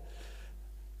important.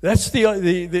 That's the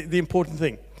important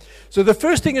thing. So the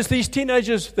first thing is these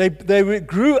teenagers, they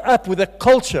grew up with a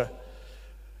culture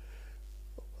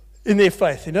in their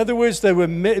faith. In other words, they were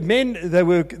men, they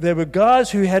were guys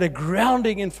who had a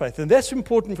grounding in faith. And that's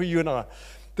important for you and I.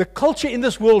 The culture in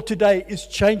this world today is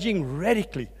changing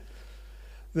radically.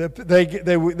 They're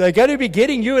going to be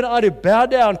getting you and I to bow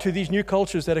down to these new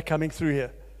cultures that are coming through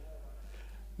here.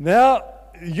 Now,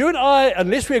 you and I,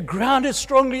 unless we're grounded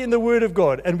strongly in the Word of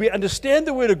God, and we understand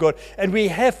the Word of God, and we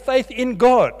have faith in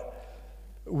God,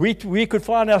 we could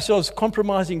find ourselves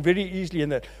compromising very easily in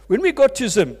that. When we got to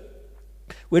Zim,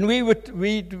 when we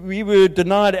were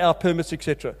denied our permits,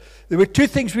 etc., there were 2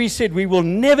 things we said we will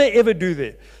never ever do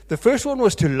there. The first one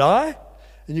was to lie,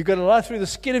 and you've got to lie through the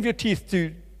skin of your teeth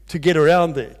to get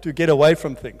around there, to get away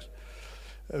from things.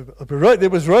 There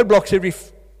was roadblocks every,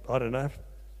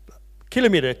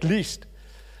 kilometer at least.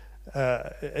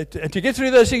 And to get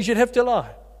through those things, you'd have to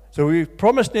lie. So we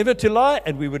promised never to lie,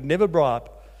 and we would never bribe.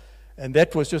 And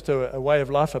that was just a way of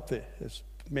life up there, as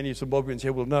many Zimbabweans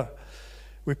here will know.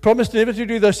 We promised never to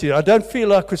do those things. I don't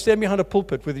feel I could stand behind a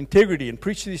pulpit with integrity and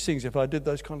preach these things if I did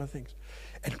those kind of things.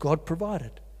 And God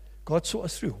provided. God saw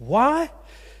us through. Why?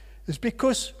 It's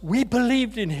because we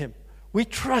believed in Him. We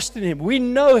trust in Him. We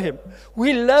know Him.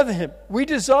 We love Him. We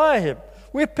desire Him.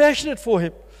 We're passionate for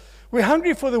Him. We're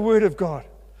hungry for the Word of God.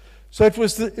 So it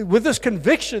was with this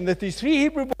conviction that these 3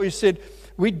 Hebrew boys said,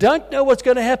 we don't know what's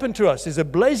going to happen to us. There's a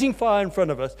blazing fire in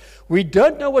front of us. We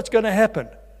don't know what's going to happen,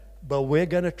 but we're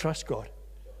going to trust God.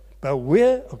 But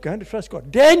we're going to trust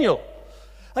God. Daniel,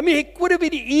 I mean, it would have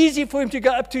been easy for him to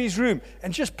go up to his room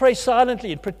and just pray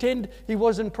silently and pretend he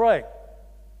wasn't praying.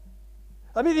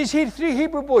 I mean, these 3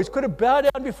 Hebrew boys could have bowed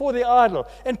down before the idol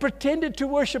and pretended to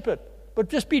worship it, but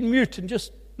just been mute and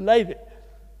just lay there.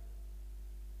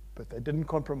 But they didn't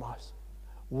compromise.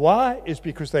 Why? It's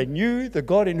because they knew the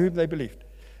God in whom they believed.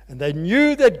 And they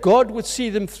knew that God would see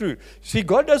them through. See,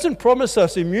 God doesn't promise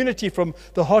us immunity from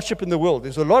the hardship in the world.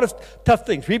 There's a lot of tough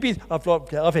things.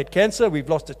 I've had cancer. We've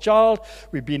lost a child.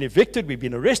 We've been evicted. We've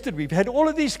been arrested. We've had all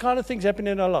of these kind of things happen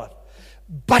in our life.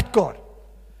 But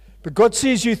God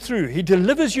sees you through. He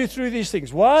delivers you through these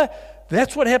things. Why?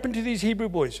 That's what happened to these Hebrew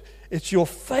boys. It's your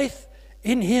faith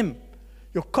in Him,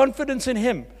 your confidence in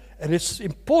Him. And it's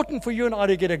important for you and I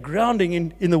to get a grounding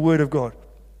in the Word of God.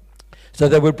 So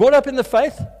they were brought up in the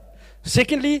faith.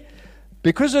 Secondly,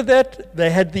 because of that,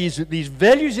 they had these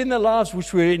values in their lives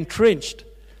which were entrenched.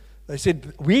 They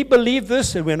said, we believe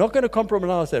this and we're not going to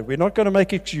compromise that. We're not going to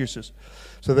make excuses.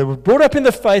 So they were brought up in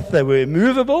the faith. They were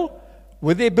immovable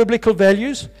with their biblical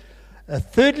values.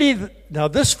 Thirdly, now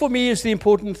this for me is the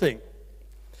important thing.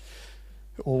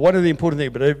 Or one of the important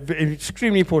things, but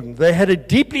extremely important. They had a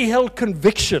deeply held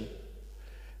conviction.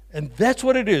 And that's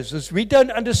what it is we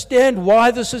don't understand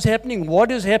why this is happening,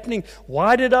 what is happening,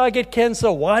 why did I get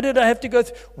cancer, why did I have to go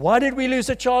through, why did we lose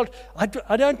a child?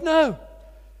 I don't know.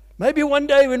 Maybe one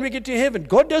day when we get to heaven,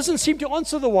 God doesn't seem to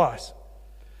answer the whys.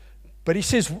 But He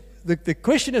says, the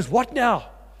question is, what now?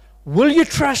 Will you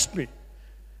trust me?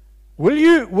 Will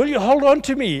you hold on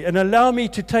to me and allow me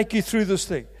to take you through this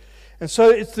thing? And so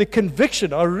it's the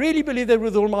conviction. I really believe that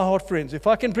with all my heart, friends. If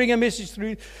I can bring a message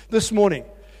through this morning,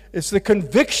 it's the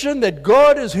conviction that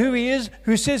God is who He is,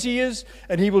 who says He is,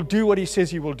 and He will do what He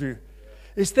says He will do.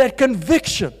 It's that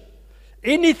conviction.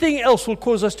 Anything else will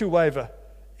cause us to waver.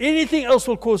 Anything else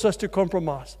will cause us to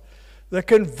compromise. The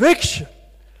conviction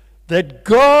that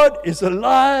God is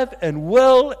alive and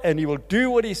well, and He will do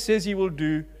what He says He will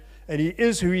do, and He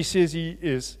is who He says He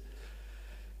is.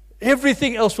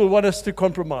 Everything else will want us to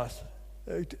compromise.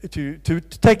 To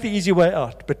take the easy way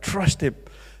out, but trust Him.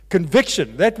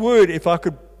 Conviction, that word, if I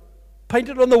could paint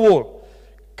it on the wall,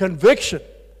 conviction,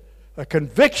 a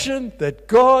conviction that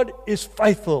God is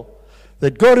faithful,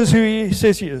 that God is who He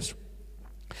says He is.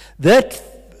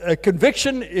 That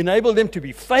conviction enabled them to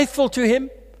be faithful to Him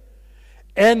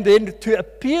and then to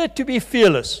appear to be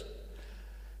fearless.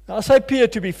 Now, I say appear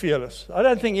to be fearless. I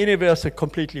don't think any of us are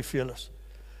completely fearless.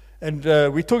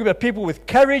 And we talk about people with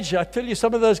courage. I tell you,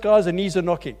 some of those guys, their knees are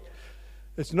knocking.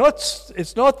 It's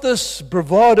not this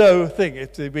bravado thing.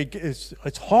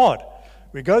 It's hard.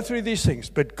 We go through these things,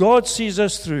 but God sees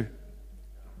us through.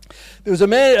 There was a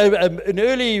man, an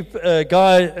early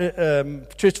guy,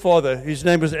 church father, whose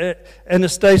name was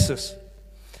Anastasis.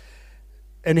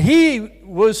 And he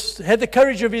had the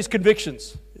courage of his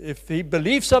convictions. If he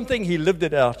believed something, he lived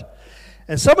it out.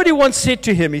 And somebody once said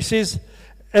to him, he says,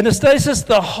 Anastasis,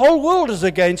 the whole world is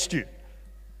against you.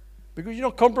 Because you're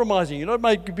not compromising, you're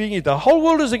not being it. The whole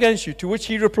world is against you. To which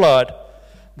he replied,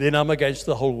 then I'm against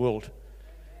the whole world.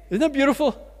 Isn't that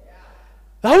beautiful?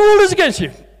 The whole world is against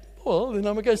you. Well, then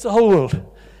I'm against the whole world.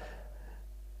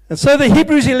 And so the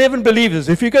Hebrews 11 believers,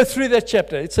 if you go through that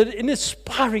chapter, it's an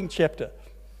inspiring chapter.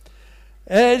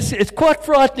 And it's quite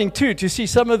frightening too to see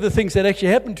some of the things that actually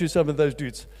happened to some of those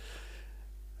dudes.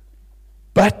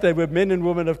 But they were men and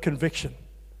women of conviction.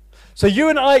 So you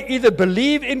and I either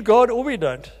believe in God or we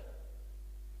don't.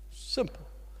 Simple.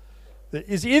 There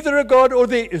is either a God or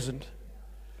there isn't.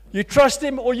 You trust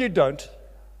Him or you don't.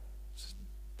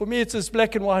 For me, it's as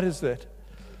black and white as that.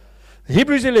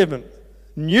 Hebrews 11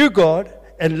 knew God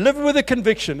and lived with a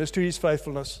conviction as to His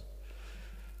faithfulness.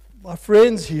 My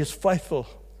friends, He is faithful.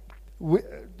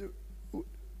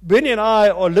 Benny and I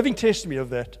are living testimony of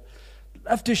that. I'd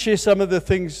love to share some of the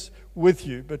things with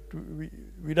you, but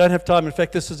we don't have time. In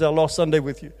fact, this is our last Sunday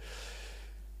with you.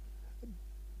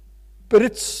 But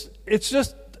it's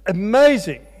just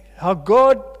amazing how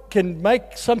God can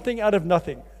make something out of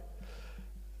nothing.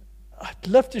 I'd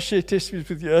love to share testimonies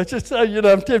with you. I just,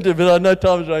 I'm tempted, but I know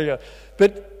time is running out.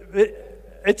 But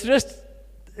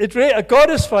God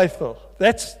is faithful.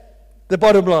 That's the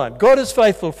bottom line. God is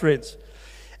faithful, friends.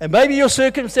 And maybe your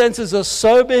circumstances are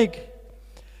so big,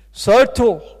 so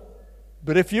tall.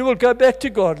 But if you will go back to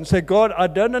God and say, God, I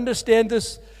don't understand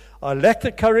this. I lack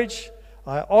the courage.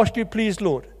 I ask you, please,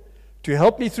 Lord, to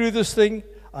help me through this thing.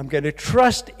 I'm going to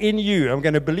trust in you. I'm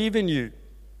going to believe in you.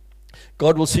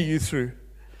 God will see you through.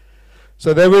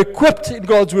 So they were equipped in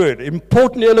God's word.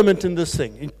 Important element in this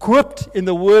thing. Equipped in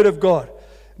the word of God.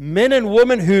 Men and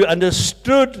women who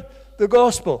understood the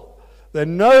gospel. They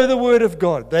know the word of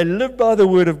God. They live by the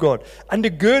word of God.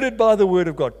 Undergirded by the word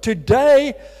of God.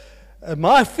 Today,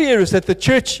 my fear is that the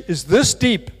church is this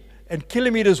deep and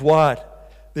kilometers wide.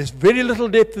 There's very little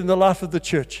depth in the life of the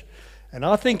church. And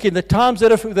I think in the times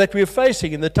that we're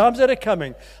facing, in the times that are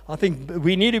coming, I think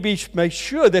we need to make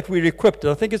sure that we're equipped.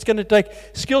 And I think it's going to take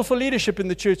skillful leadership in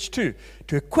the church too,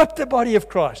 to equip the body of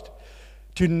Christ,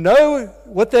 to know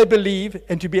what they believe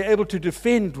and to be able to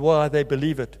defend why they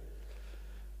believe it.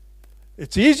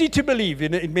 It's easy to believe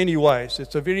in many ways.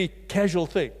 It's a very casual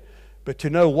thing. But to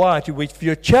know why, if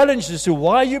you're challenged as to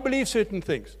why you believe certain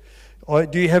things, or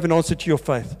do you have an answer to your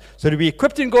faith? So to be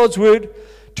equipped in God's word,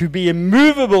 to be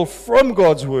immovable from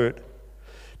God's word,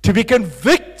 to be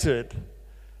convicted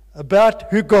about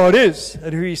who God is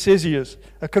and who he says he is,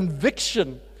 a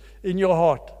conviction in your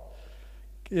heart.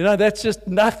 That's just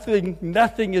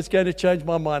nothing is going to change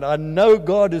my mind. I know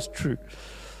God is true.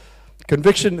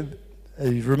 Conviction,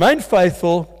 remain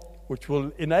faithful, which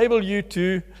will enable you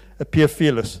to appear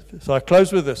fearless. So I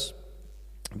close with this.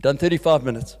 I've done 35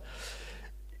 minutes.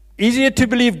 Easier to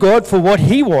believe God for what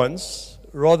he wants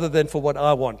rather than for what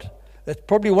I want. That's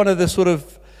probably one of the sort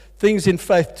of things in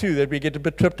faith too that we get a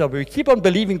bit tripped up. We keep on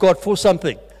believing God for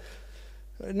something.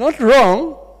 Not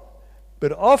wrong,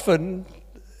 but often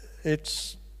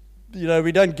it's,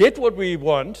 we don't get what we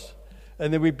want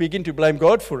and then we begin to blame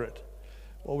God for it.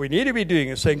 What we need to be doing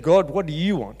is saying, God, what do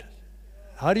you want?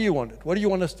 How do you want it? What do you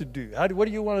want us to do? What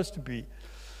do you want us to be?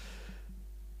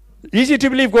 Easier to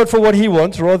believe God for what he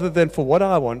wants rather than for what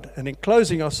I want. And in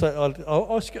closing, I'll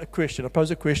ask a question. I'll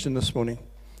pose a question this morning.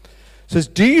 It says,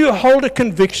 do you hold a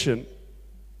conviction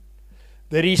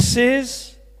that he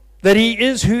says, that he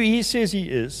is who he says he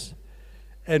is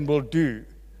and will do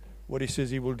what he says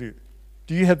he will do?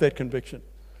 Do you have that conviction?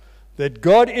 That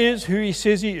God is who he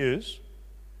says he is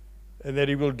and that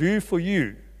he will do for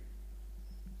you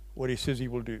what he says he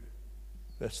will do.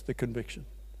 That's the conviction.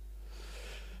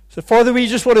 So, Father, we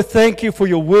just want to thank you for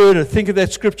your word. I think of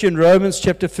that scripture in Romans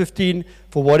chapter 15.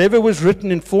 For whatever was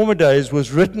written in former days was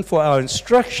written for our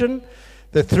instruction,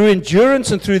 that through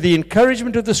endurance and through the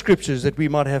encouragement of the scriptures that we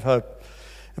might have hope.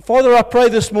 And Father, I pray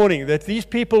this morning that these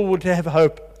people would have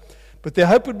hope, but their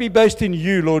hope would be based in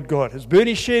you, Lord God. As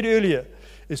Bernie shared earlier,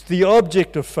 it's the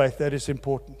object of faith that is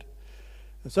important.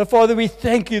 And so, Father, we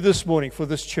thank you this morning for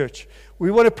this church.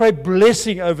 We want to pray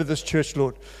blessing over this church,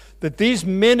 Lord, that these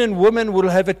men and women will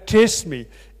have a testimony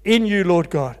in you, Lord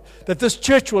God, that this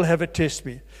church will have a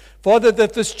testimony. Father,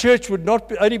 that this church would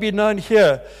not only be known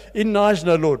here in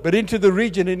Knysna, Lord, but into the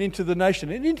region and into the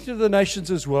nation and into the nations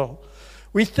as well.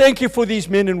 We thank you for these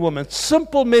men and women,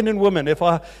 simple men and women, if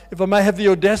I may have the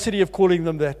audacity of calling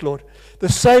them that, Lord. The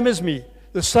same as me,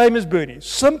 the same as Bernie,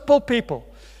 simple people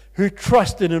who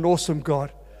trust in an awesome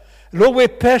God. Lord, we're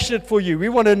passionate for you. We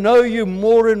want to know you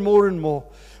more and more and more.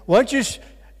 Won't you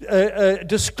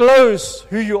disclose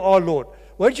who you are, Lord?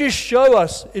 Won't you show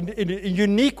us in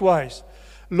unique ways,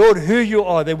 Lord, who you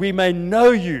are, that we may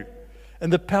know you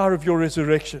and the power of your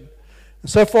resurrection.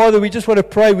 And so, Father, we just want to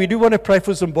pray. We do want to pray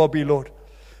for Zimbabwe, Lord.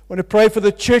 We want to pray for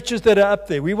the churches that are up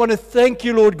there. We want to thank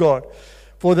you, Lord God,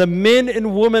 for the men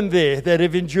and women there that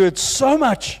have endured so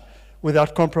much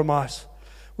without compromise.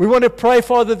 We want to pray,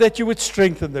 Father, that you would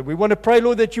strengthen them. We want to pray,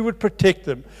 Lord, that you would protect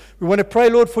them. We want to pray,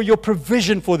 Lord, for your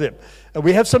provision for them. And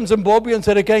we have some Zimbabweans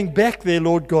that are going back there,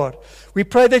 Lord God. We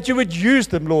pray that you would use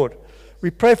them, Lord. We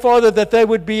pray, Father, that they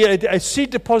would be a seed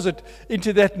deposit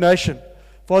into that nation.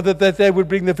 Father, that they would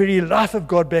bring the very life of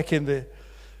God back in there.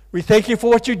 We thank you for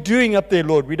what you're doing up there,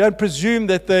 Lord. We don't presume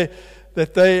that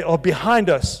they are behind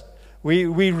us.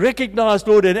 We recognize,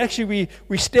 Lord, and actually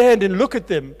we stand and look at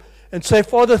them and say,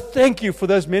 Father, thank you for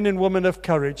those men and women of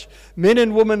courage, men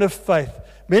and women of faith,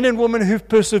 men and women who've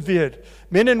persevered,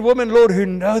 men and women, Lord, who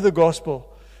know the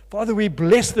gospel. Father, we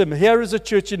bless them. Here is a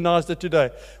church in Knysna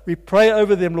today. We pray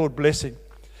over them, Lord, blessing.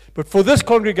 But for this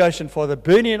congregation, Father,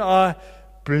 Bernie and I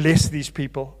bless these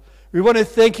people. We want to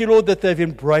thank you, Lord, that they've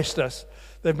embraced us.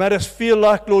 They've made us feel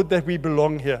like, Lord, that we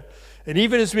belong here. And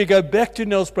even as we go back to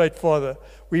Nelspruit, Father,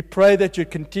 We pray that you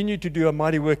continue to do a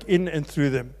mighty work in and through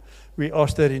them. We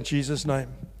ask that in Jesus' name.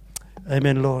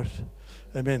 Amen, Lord.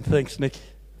 Amen. Thanks, Nick.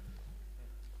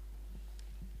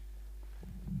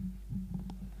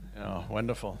 Oh,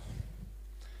 wonderful.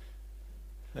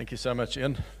 Thank you so much,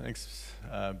 Ian. Thanks,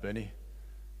 Bernie.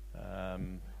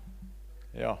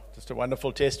 Just a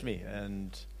wonderful testimony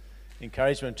and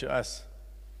encouragement to us.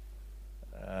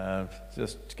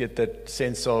 Just to get that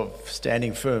sense of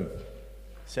standing firm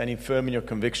in your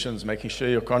convictions, making sure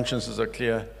your consciences are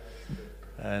clear,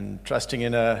 and trusting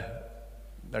in a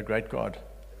great God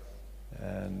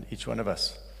and each one of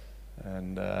us.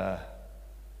 And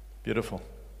beautiful.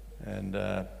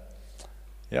 And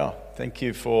thank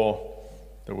you for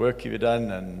the work you've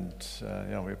done, and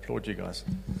we applaud you guys.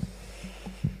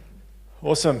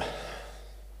 Awesome.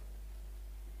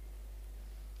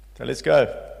 So let's go.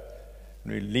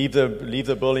 When we leave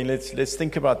the building, let's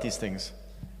think about these things.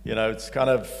 It's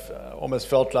kind of almost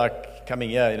felt like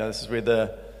coming here. This is where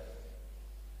the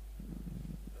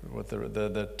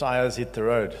tires hit the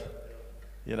road.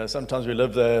 Sometimes we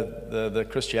live the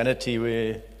Christianity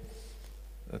where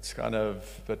it's kind of,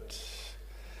 but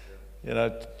I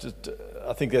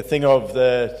think the thing of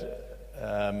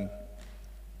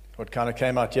what kind of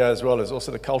came out here as well is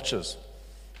also the cultures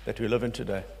that we live in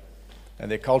today. And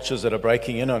they're cultures that are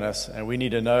breaking in on us, and we need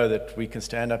to know that we can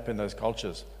stand up in those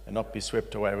cultures and not be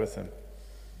swept away with them.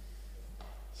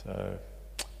 So,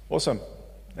 awesome.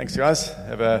 Thanks, guys.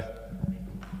 Have a...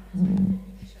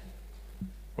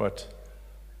 What?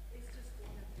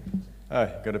 Oh, you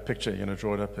got a picture. You're going to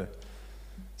draw it up there.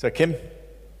 So, Kim,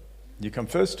 you come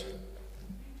first?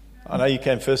 I know you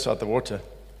came first out the water.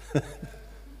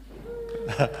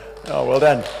 Oh, well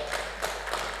done.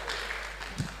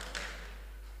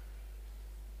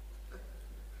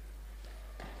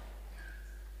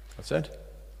 What's that?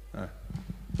 Oh.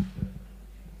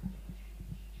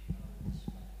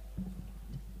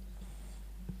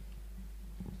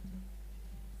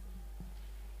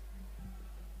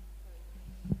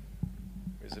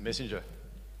 Where's the messenger?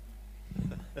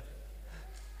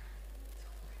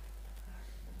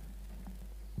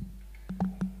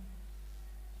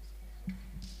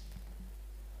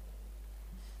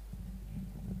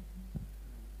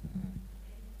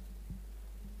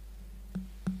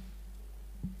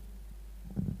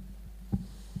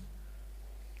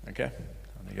 Okay,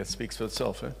 I think that speaks for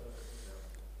itself.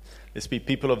 Let's be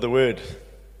people of the word,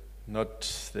 not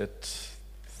that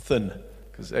thin,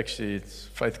 because actually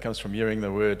faith comes from hearing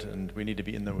the word, and we need to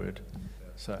be in the word.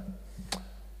 So,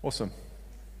 awesome.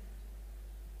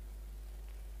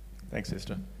 Thanks,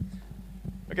 Esther.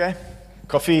 Okay,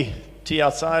 coffee, tea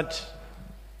outside,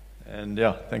 and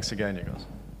thanks again, you guys.